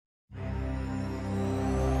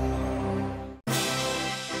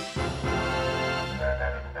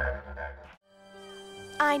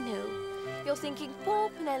I know. You're thinking, poor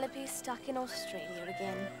Penelope stuck in Australia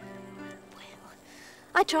again. Well,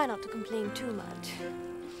 I try not to complain too much.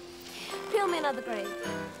 Fill me another grave.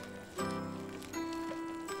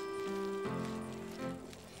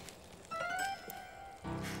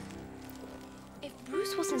 If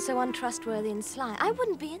Bruce wasn't so untrustworthy and sly, I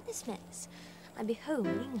wouldn't be in this mess. I'd be home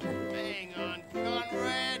in England. Hang on,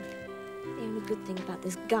 Conrad. The only good thing about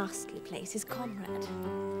this ghastly place is Conrad.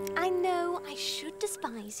 I know I should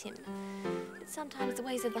despise him, but sometimes the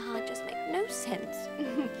ways of the heart just make no sense.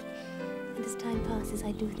 And as time passes,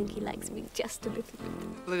 I do think he likes me just a little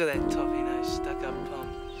bit. Look at that toffee-nosed stuck-up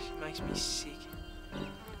pump. She makes me sick.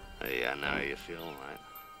 Hey, I know how you feel, mate.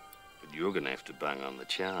 But you're gonna have to bung on the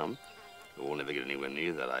charm, or we'll never get anywhere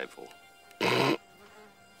near that opal.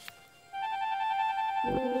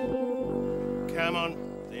 Come on.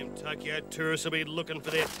 Them Tokyo tourists will be looking for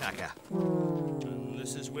their tucker. And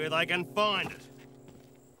this is where they can find it.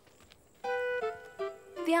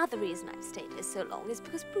 The other reason I've stayed here so long is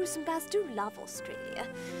because Bruce and Baz do love Australia.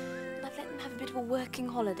 And I've let them have a bit of a working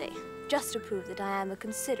holiday, just to prove that I am a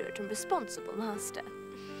considerate and responsible master.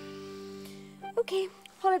 Okay,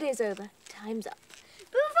 holiday's over. Time's up.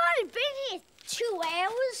 But we've only been here 2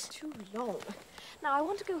 hours. Too long. Now, I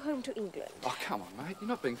want to go home to England. Oh, come on, mate. You're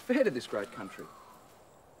not being fair to this great country.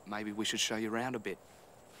 Maybe we should show you around a bit.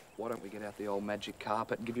 Why don't we get out the old magic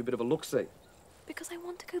carpet and give you a bit of a look-see? Because I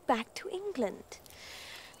want to go back to England.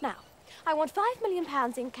 Now, I want £5 million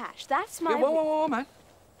in cash. That's my... Yeah, whoa, mate.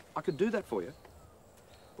 I could do that for you.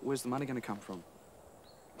 But where's the money going to come from?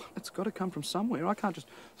 It's got to come from somewhere. I can't just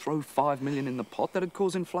throw $5 million in the pot. That'd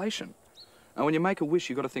cause inflation. And when you make a wish,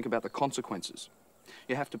 you've got to think about the consequences.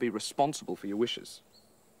 You have to be responsible for your wishes.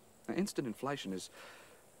 Now, instant inflation is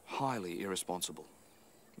highly irresponsible.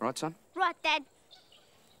 Right, son? Right, Dad.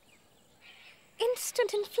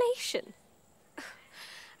 Instant inflation?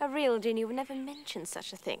 A real genie would never mention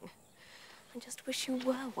such a thing. I just wish you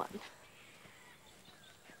were one.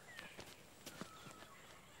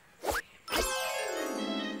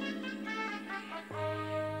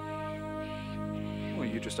 Well,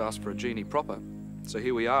 you just asked for a genie proper. So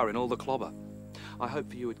here we are in all the clobber. I hope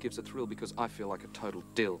for you it gives a thrill because I feel like a total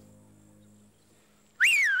dill.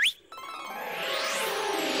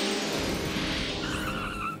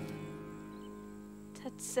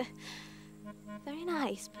 That's very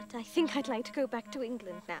nice, but I think I'd like to go back to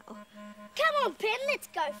England now. Come on, Pen, let's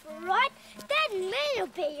go for a ride. Dad and me will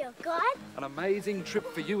be your guide. An amazing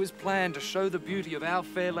trip for you is planned to show the beauty of our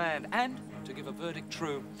fair land and to give a verdict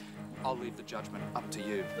true. I'll leave the judgment up to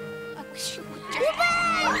you. I wish you would just...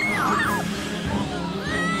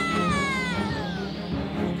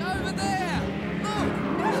 Over there!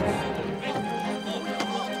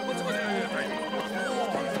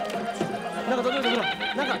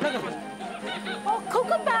 Oh,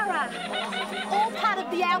 Kookaburra! All part of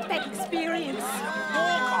the outback experience.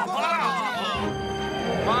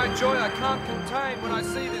 My joy I can't contain when I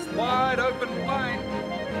see this wide open plain.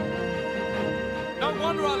 No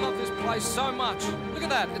wonder I love this place so much. Look at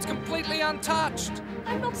that, it's completely untouched.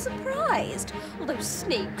 I'm not surprised. All those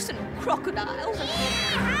snakes and crocodiles and...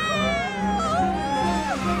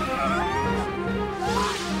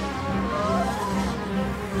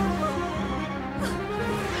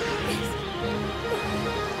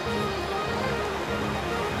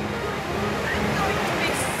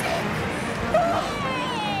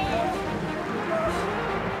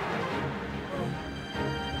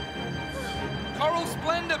 Coral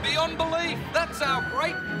splendor beyond belief. That's our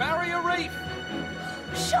Great Barrier Reef.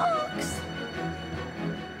 Sharks!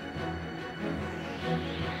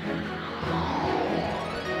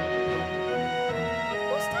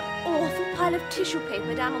 What's that awful pile of tissue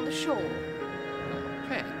paper down on the shore?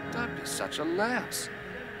 Pen, don't be such a louse.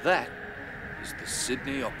 That is the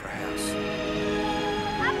Sydney Opera House.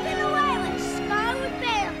 Up and away, let's go with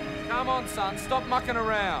Bill. Come on, son, stop mucking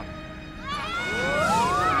around.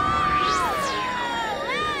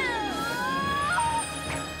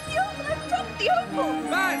 The opal!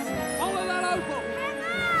 Baz, follow that opal.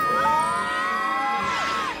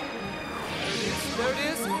 There it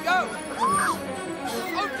is. Go.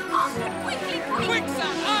 Quickly, quick! Quick,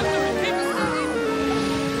 son, after it. Keep it steady.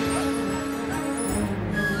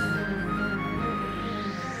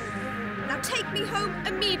 Now take me home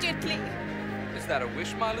immediately. Is that a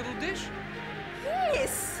wish, my little dish?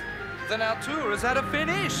 Yes. Then our tour is at a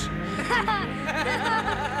finish.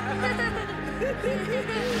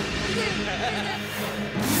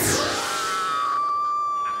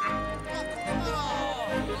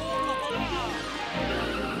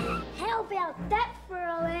 How about that for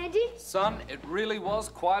a landing? Son, it really was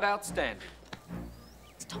quite outstanding.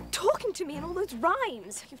 It's Stop talking to me in all those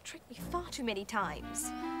rhymes. You've tricked me far too many times.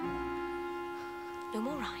 No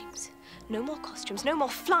more rhymes, no more costumes, no more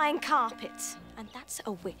flying carpets. And that's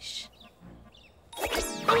a wish.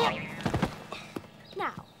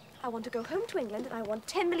 Now, I want to go home to England and I want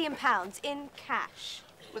 £10 million in cash.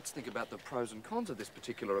 Let's think about the pros and cons of this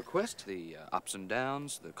particular request. The ups and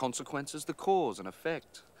downs, the consequences, the cause and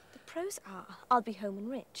effect. The pros are I'll be home and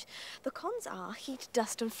rich. The cons are heat,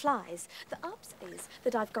 dust and flies. The ups is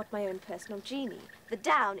that I've got my own personal genie. The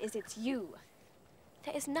down is it's you.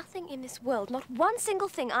 There is nothing in this world, not one single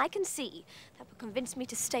thing I can see, that will convince me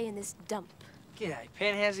to stay in this dump. G'day,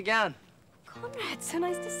 Pen. How's it going? Conrad, so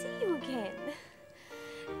nice to see you again.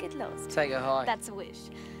 Get lost. Take a hike. That's a wish.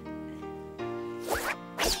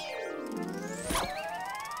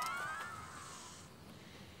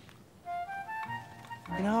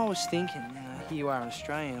 You know, I was thinking, here you are in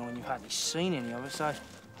Australia when you've hardly seen any of us, so I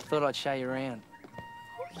thought I'd show you around.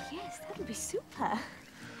 Oh, yes, that would be super.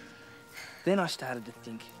 Then I started to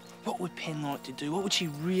think, what would Pen like to do? What would she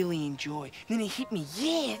really enjoy? And then it hit me,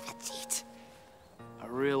 yeah, that's it. A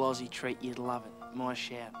real Aussie treat, you'd love it. My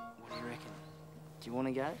shout. What do you reckon? Do you want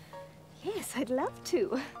to go? Yes, I'd love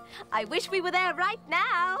to. I wish we were there right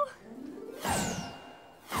now.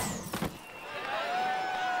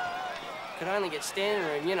 Could only get standing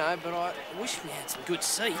room, you know, but I wish we had some good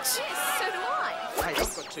seats. Yes, so do I. Hey,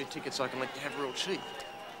 I've got 2 tickets I can let you have real cheap.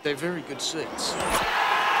 They're very good seats. Excuse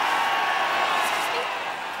me.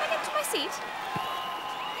 Can I get to my seat?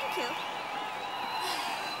 Thank you.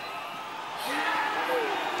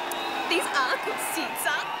 These are good seats,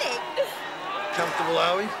 aren't they? Comfortable,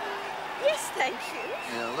 are we? Yes, thank you.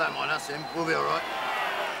 Yeah, well, don't mind us, Em. We'll be all right.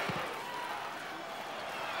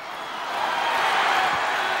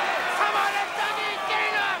 Come on, them doggies! Get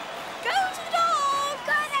in them! Go to the door!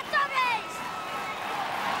 Go, them doggies!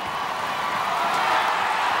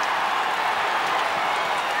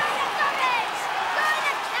 Go, them doggies! Go,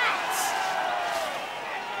 them cats!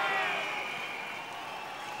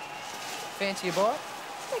 Fancy a bite?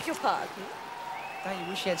 Beg your pardon? Don't you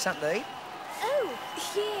wish you had something to eat? Oh,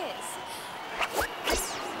 yes.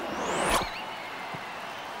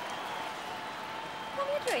 Want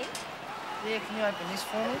me a drink? Yeah, can you open this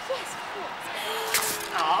for me? Yes, of course.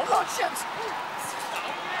 Oh, nonsense!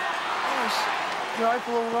 Your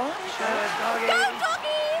opal all right? Go,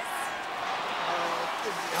 doggies!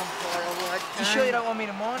 You sure you don't want me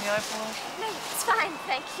to mind the opal? No, it's fine,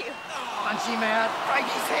 thank you. Punch him out, break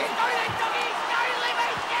his head. Go, them doggies! Go,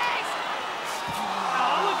 Libby! Yes!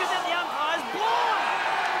 Oh, look at that, the umpire's blind!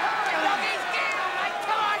 Doggies, get in them, mate!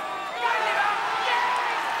 Come on! Go, Libby!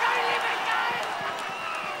 Yes! Go, Libby! Go!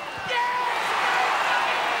 Yes! Go,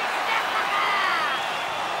 doggies!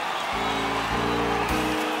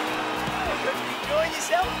 Enjoying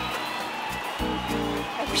yourself?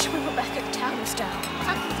 I wish we were back at Townstown.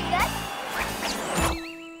 I can do that.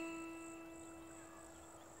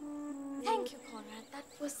 Thank you, Conrad. That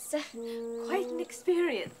was quite an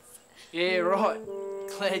experience. Yeah, right.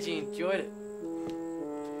 Glad you enjoyed it.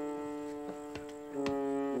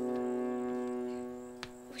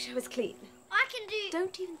 Wish I was clean. I can do...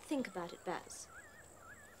 Don't even think about it, Baz.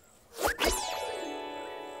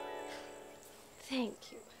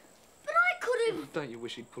 Thank you. But I could have... Don't you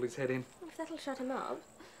wish he'd pull his head in? If that'll shut him up.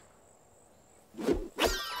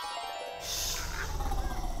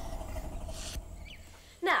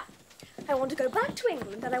 Now, I want to go back to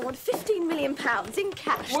England and I want £15 million in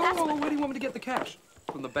cash. Whoa, That's whoa, what... where do you want me to get the cash?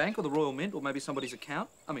 From the bank or the Royal Mint or maybe somebody's account?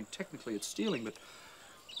 I mean, technically it's stealing, but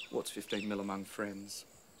what's 15 mil among friends?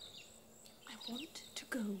 I want to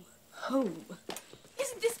go home.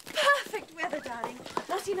 Isn't this perfect weather, darling?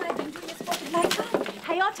 Lottie and I have been doing a spotted night.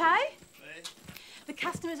 Hey, Otto. The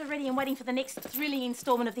customers are ready and waiting for the next thrilling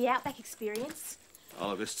instalment of the Outback Experience. Oh,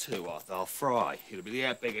 look, it's too hot. They'll fry. It'll be the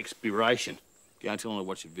Outback Exploration. Go and tell them to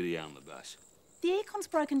watch a video on the bus. The aircon's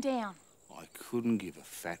broken down. I couldn't give a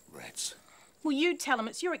fat rat's. Well, you tell them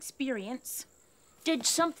it's your experience. Did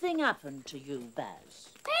something happen to you, Baz?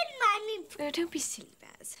 No, don't be silly,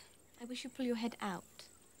 Baz. I wish you'd pull your head out.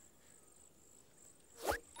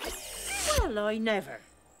 Well, I never.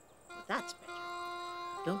 But that's better.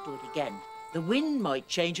 Don't do it again. The wind might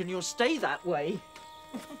change and you'll stay that way.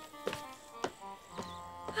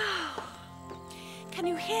 Can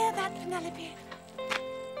you hear that, Penelope? No,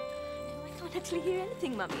 I can't actually hear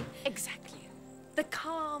anything, Mummy. Exactly. The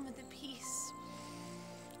calm and the peace.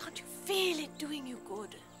 Can't you feel it doing you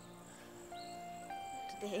good?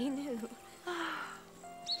 Today, no.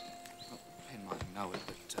 Pen might know it,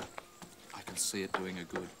 but I can see it doing her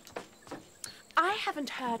good. I haven't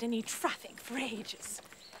heard any traffic for ages.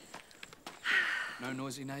 No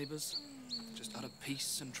noisy neighbours? Just utter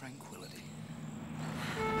peace and tranquility.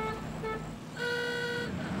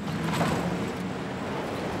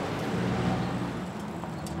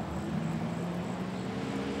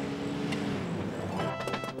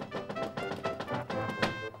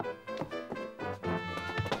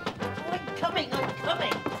 I'm coming.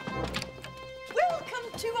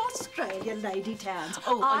 Welcome to Australia, Lady Towns.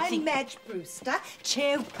 Oh, I'm Madge Brewster,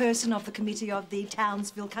 chairperson of the committee of the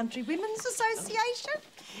Townsville Country Women's Association.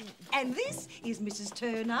 And this is Mrs.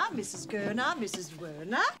 Turner, Mrs. Gurner, Mrs.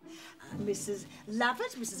 Werner, Mrs.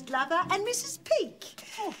 Lovett, Mrs. Glover, and Mrs. Peake.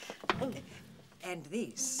 And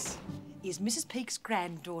this is Mrs. Peake's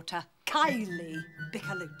granddaughter, Kylie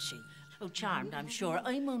Biccalucci. Oh, charmed, I'm sure.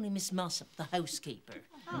 I'm only Miss Mossop, the housekeeper.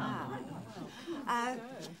 Oh,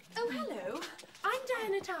 hello. I'm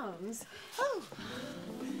Diana Towns. Oh.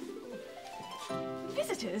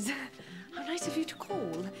 Visitors. How nice of you to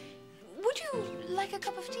call. Would you like a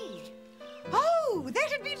cup of tea? Oh,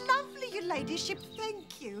 that'd be lovely, your ladyship.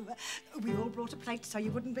 Thank you. We all brought a plate so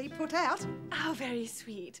you wouldn't be put out. How very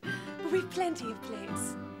sweet. But we've plenty of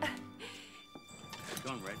plates.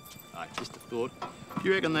 Go on, Red. Just a thought. Do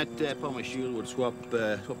you reckon that Palmer Shield would swap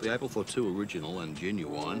the opal for 2 original and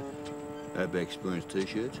genuine Outback Experience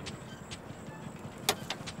T-shirts?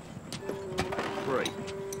 3.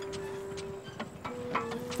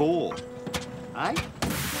 4. Eh?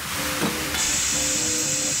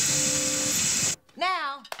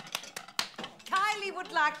 Now, Kylie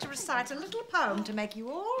would like to recite a little poem to make you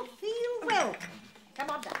all feel welcome. Come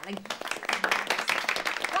on, darling.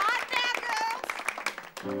 Right now, girls.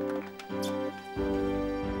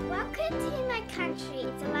 Welcome to my country.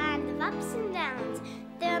 It's a land of ups and downs.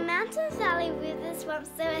 There are mountains, valleys, rivers, swamps,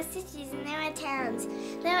 there are cities and there are towns.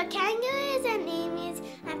 There are kangaroos and emus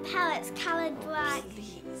and parrots coloured bright.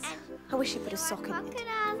 I wish you put a sock in it.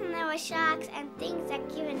 Crocodiles and there were sharks and things that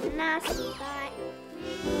give a nasty bite.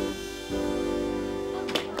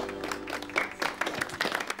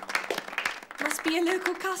 Must be a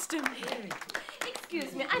local custom.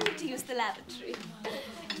 Excuse me, I need to use the lavatory.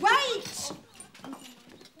 Wait!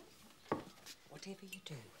 Whatever you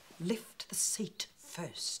do, lift the seat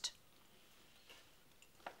first.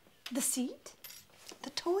 The seat? The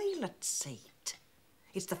toilet seat.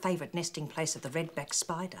 It's the favourite nesting place of the redback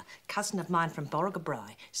spider. Cousin of mine from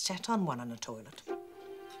Borrogabri sat on one on a toilet.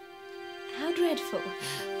 How dreadful.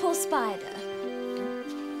 Poor spider.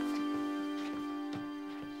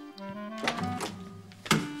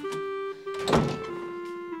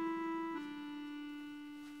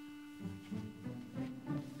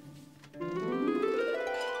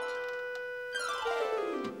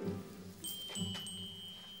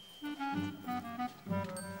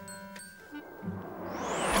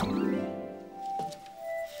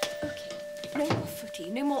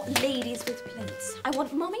 No more ladies with plates. I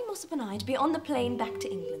want Mummy, Mossop and I to be on the plane back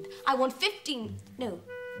to England. I want 20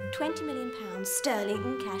 million pounds sterling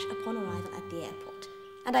in cash upon arrival at the airport.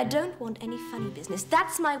 And I don't want any funny business.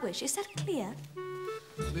 That's my wish. Is that clear?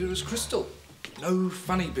 Clear as crystal. No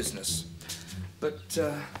funny business. But,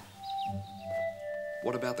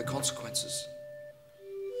 what about the consequences?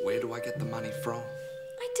 Where do I get the money from?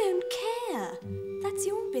 I don't care. That's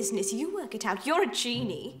your business. You work it out. You're a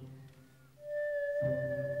genie.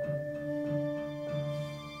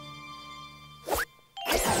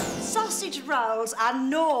 Sausage rolls are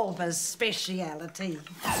Norma's speciality.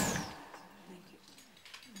 Where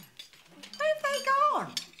have they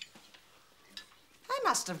gone? They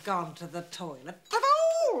must have gone to the toilet. They've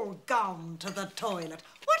all gone to the toilet.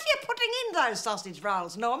 What are you putting in those sausage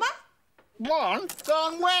rolls, Norma? Gone?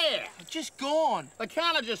 Gone where? Just gone. They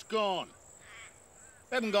can't have just gone.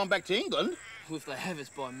 They haven't gone back to England. Well, if they have, it's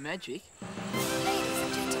by magic. Ladies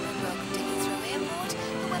and gentlemen, welcome to Heathrow Airport.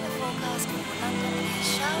 The weather forecast for London is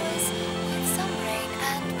showers with some rain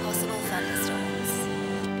and possible thunderstorms.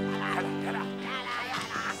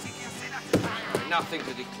 Nothing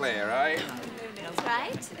to declare, eh? That's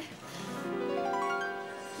right.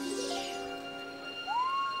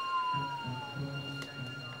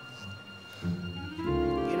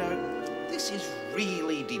 You know, this is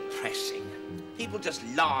really depressing. People just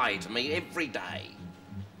lie to me every day.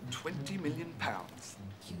 £20 million.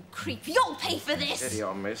 You creep. You'll pay for this. Steady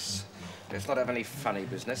on, miss. Let's not have any funny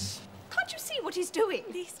business. Can't you see what he's doing?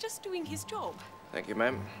 He's just doing his job. Thank you,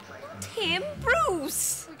 ma'am. Not him,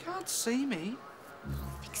 Bruce. They can't see me.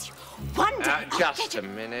 Fix you. One day I'll Just get a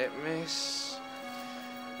minute, miss.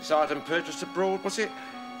 This item purchased abroad, was it?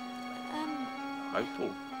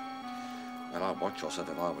 Opal. Well, I'd watch yourself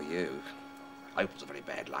if I were you. Opal's a very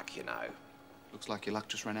bad luck, you know. Looks like your luck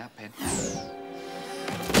just ran out, Pen.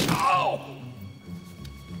 Oh!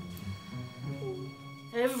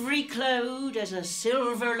 Every cloud has a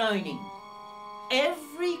silver lining.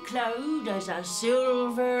 Every cloud has a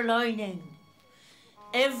silver lining.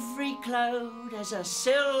 Every cloud has a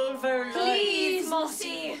silver lining. Please,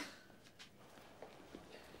 Mossy.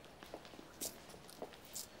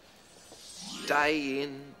 Day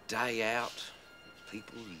in, day out,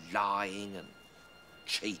 people lying and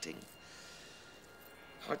cheating.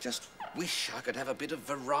 I just wish I could have a bit of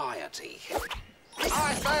variety.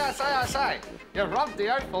 I say. You rubbed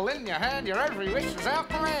the opal in your hand, your every wish is our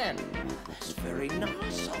command. That's very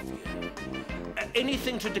nice of you.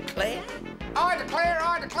 Anything to declare? I declare.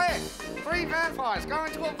 3 vampires go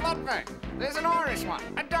into a blood bank. There's an Irish one,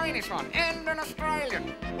 a Danish one, and an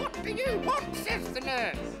Australian. What do you want, says the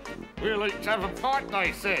nurse. We'll each have a pint,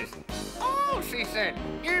 they says. Oh, she said,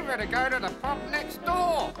 you better go to the pub next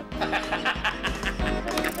door.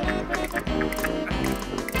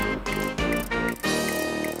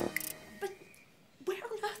 But where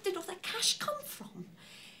on earth did all that cash come from?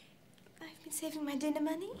 I've been saving my dinner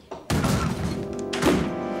money.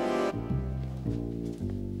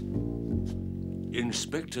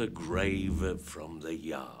 Inspector Grave from the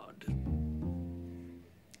Yard.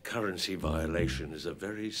 Currency violation is a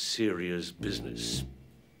very serious business.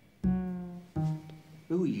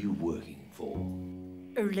 Who are you working for?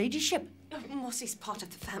 Her ladyship. Mossy's part of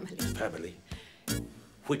the family. Family?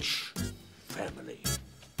 Which family?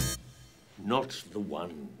 Not the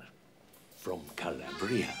one from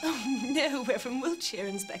Calabria. Oh, no, we're from Wiltshire,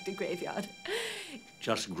 Inspector Graveyard.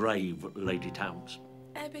 Just Grave, Lady Towns.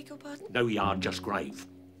 I beg your pardon? No Yard, just Grave.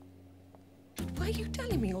 Why are you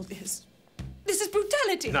telling me all this? This is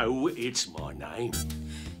brutality. No, it's my name.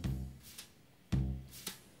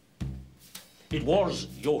 It was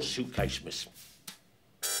your suitcase, miss.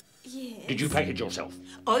 Yes. Did you pack it yourself?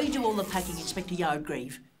 I do all the packing, Inspector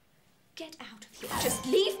Yardgrave. Get out of here. Just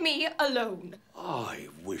leave me alone. I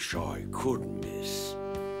wish I could, miss.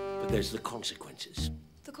 But there's the consequences.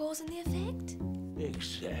 The cause and the effect?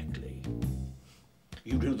 Exactly.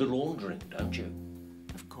 You do the laundering, don't you?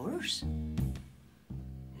 Of course.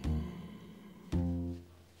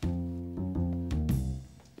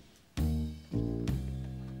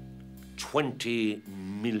 £20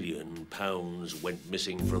 million went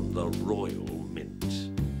missing from the Royal Mint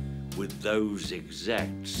with those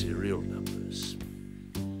exact serial numbers.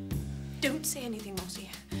 Don't say anything, Mossy.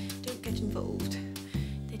 Don't get involved.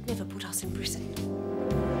 They'd never put us in prison.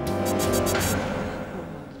 Oh,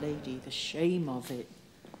 my lady, the shame of it.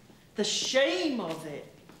 The shame of it.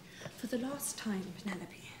 For the last time,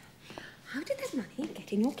 Penelope, how did that money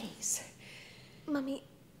get in your case? Mummy,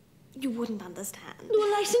 you wouldn't understand.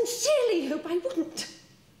 Well, I sincerely hope I wouldn't.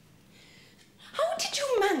 How did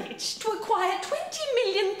you manage to acquire £20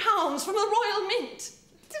 million from the Royal Mint? It's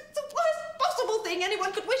the worst possible thing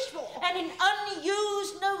anyone could wish for. And in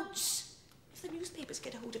unused notes. If the newspapers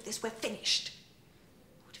get hold of this, we're finished.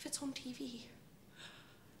 What if it's on TV?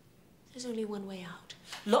 There's only one way out.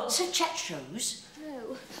 Lots of chat shows.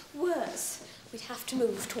 No, worse. We'd have to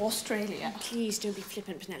move to Australia. Please don't be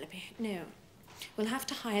flippant, Penelope. No. We'll have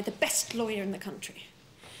to hire the best lawyer in the country.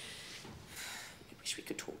 I wish we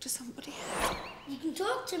could talk to somebody. You can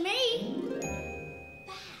talk to me.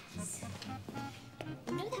 Baz.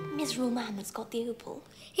 You know that miserable man that's got the opal?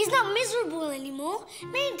 He's not miserable anymore.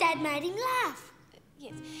 Me and Dad made him laugh.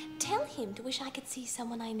 Yes. Tell him to wish I could see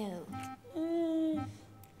someone I know.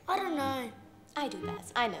 I don't know. I do,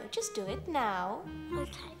 Baz. I know. Just do it now.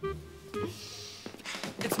 Okay.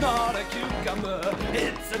 It's not a cucumber,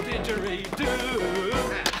 it's a didgeridoo.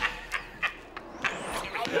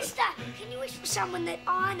 Hey, mister, can you wish for someone that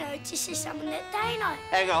I know to see someone that they know?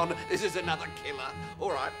 Hang on, this is another killer.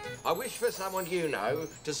 All right, I wish for someone you know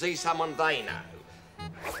to see someone they know.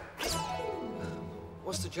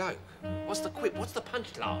 What's the joke? What's the quip? What's the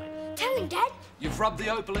punchline? Tell him, Dad. You've rubbed the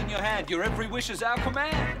opal in your hand. Your every wish is our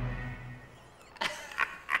command.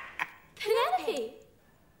 Penelope!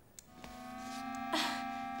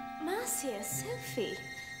 Marcia, Sophie.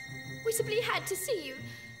 We simply had to see you.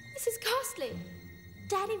 This is ghastly.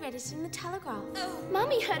 Daddy read it in the Telegraph. Oh.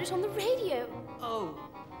 Mummy heard it on the radio. Oh.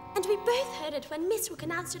 And we both heard it when Miss Rook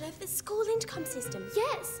announced it over the school intercom system.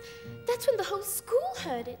 Yes, that's when the whole school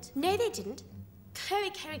heard it. No, they didn't.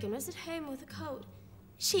 Chloe Kerrigan was at home with a cold.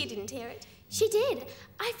 She didn't hear it. She did.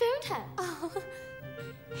 I phoned her. Oh.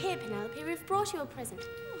 Here, Penelope, we've brought you a present.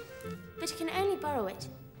 But you can only borrow it.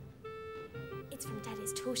 It's from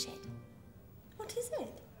Daddy's tool shed. What is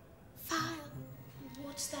it? File.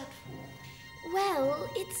 What's that for? Well,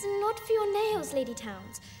 it's not for your nails, Lady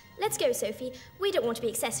Towns. Let's go, Sophie. We don't want to be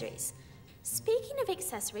accessories. Speaking of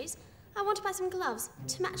accessories, I want to buy some gloves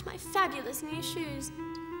to match my fabulous new shoes.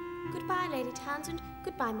 Goodbye, Lady Townsend.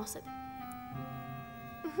 Goodbye, Mossop.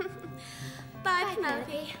 Bye,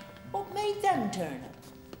 Penelope. What made them turn up?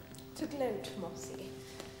 To gloat, Mossy.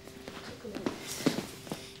 To gloat.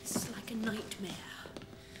 It's like a nightmare.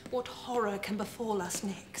 What horror can befall us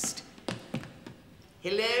next?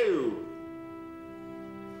 Hello.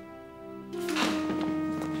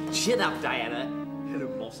 Chin up, Diana. Hello,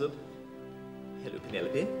 Mossop. Hello,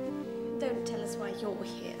 Penelope. Don't tell us why you're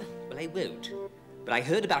here. Well, I won't. But I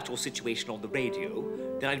heard about your situation on the radio,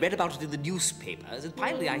 then I read about it in the newspapers, and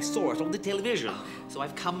finally I saw it on the television. So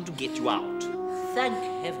I've come to get you out. Thank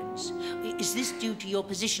heavens. Is this due to your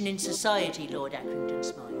position in society, Lord Accrington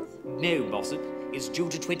Smythe? No, Mossop. It's due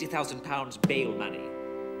to £20,000 bail money.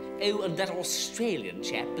 Oh, and that Australian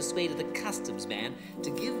chap persuaded the customs man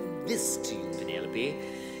to give this to you, Penelope.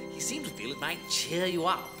 He seemed to feel it might cheer you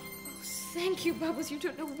up. Oh, thank you, Bubbles. You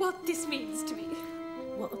don't know what this means to me.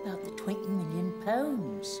 What about the £20 million?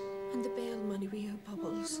 And the bail money we owe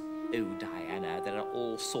Bubbles. Oh, Diana, there are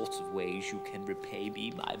all sorts of ways you can repay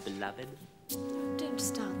me, my beloved. Don't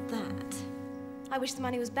start that. I wish the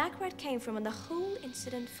money was back where it came from and the whole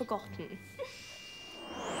incident forgotten.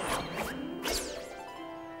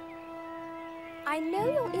 I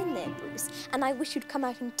know you're in there, Bruce, and I wish you'd come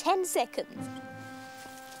out in 10 seconds.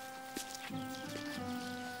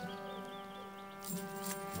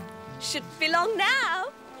 Shouldn't be long now.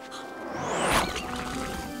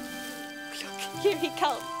 Look, here he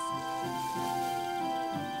comes.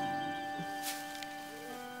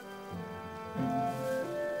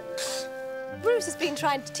 Bruce has been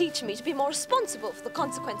trying to teach me to be more responsible for the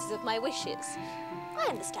consequences of my wishes. I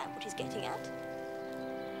understand what he's getting at.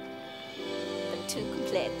 But two can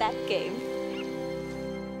play at that game.